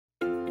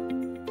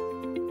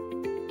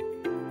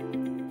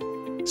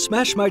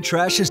Smash My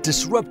Trash is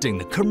disrupting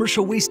the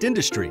commercial waste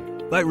industry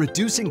by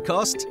reducing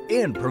costs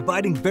and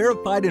providing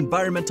verified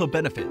environmental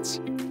benefits.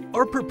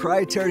 Our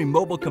proprietary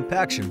mobile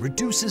compaction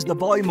reduces the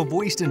volume of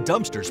waste in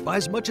dumpsters by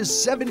as much as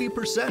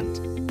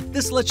 70%.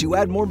 This lets you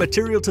add more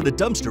material to the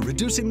dumpster,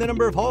 reducing the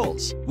number of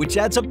hauls, which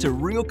adds up to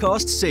real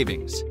cost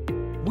savings.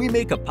 We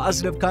make a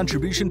positive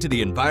contribution to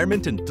the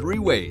environment in 3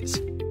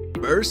 ways.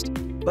 First,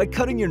 by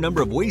cutting your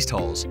number of waste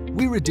hauls,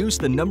 we reduce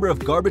the number of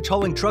garbage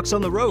hauling trucks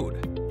on the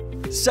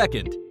road.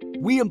 Second,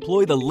 we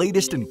employ the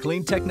latest in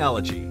clean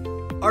technology.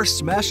 Our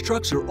Smash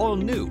trucks are all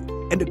new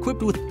and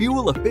equipped with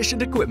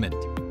fuel-efficient equipment.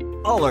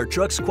 All our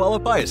trucks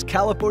qualify as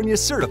California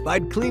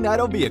certified clean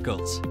idle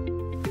vehicles.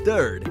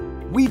 Third,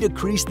 we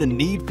decrease the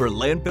need for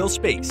landfill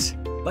space.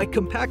 By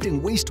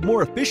compacting waste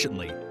more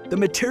efficiently, the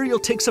material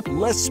takes up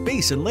less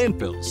space in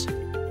landfills.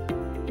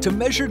 To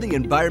measure the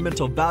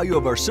environmental value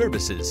of our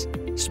services,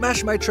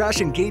 Smash My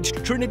Trash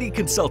engaged Trinity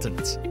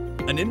Consultants,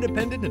 an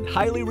independent and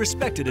highly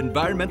respected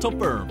environmental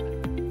firm.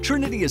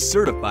 Trinity is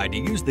certified to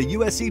use the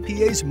US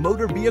EPA's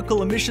Motor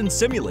Vehicle Emissions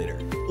Simulator,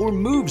 or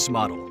MOVES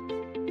model.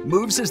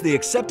 MOVES is the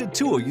accepted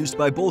tool used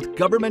by both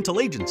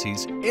governmental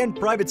agencies and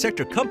private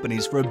sector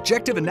companies for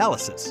objective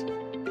analysis.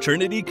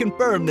 Trinity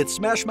confirmed that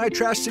Smash My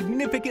Trash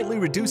significantly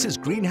reduces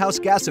greenhouse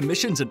gas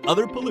emissions and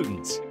other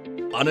pollutants.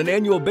 On an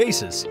annual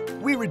basis,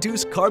 we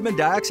reduce carbon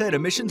dioxide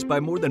emissions by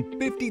more than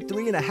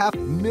 53.5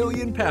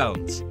 million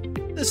pounds.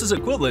 This is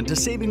equivalent to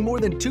saving more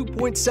than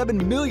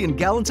 2.7 million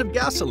gallons of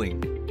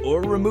gasoline,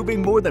 or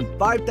removing more than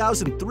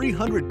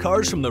 5,300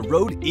 cars from the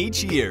road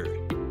each year.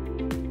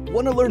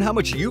 Want to learn how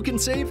much you can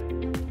save?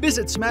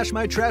 Visit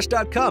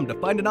smashmytrash.com to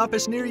find an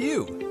office near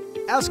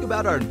you. Ask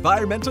about our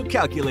environmental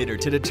calculator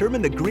to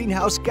determine the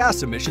greenhouse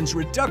gas emissions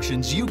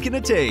reductions you can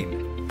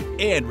attain.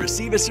 And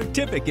receive a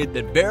certificate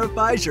that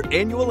verifies your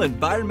annual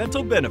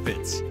environmental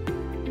benefits.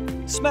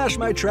 Smash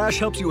My Trash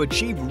helps you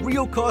achieve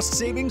real cost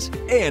savings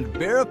and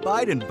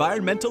verified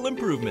environmental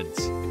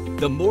improvements.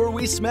 The more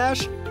we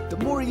smash, the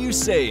more you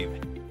save.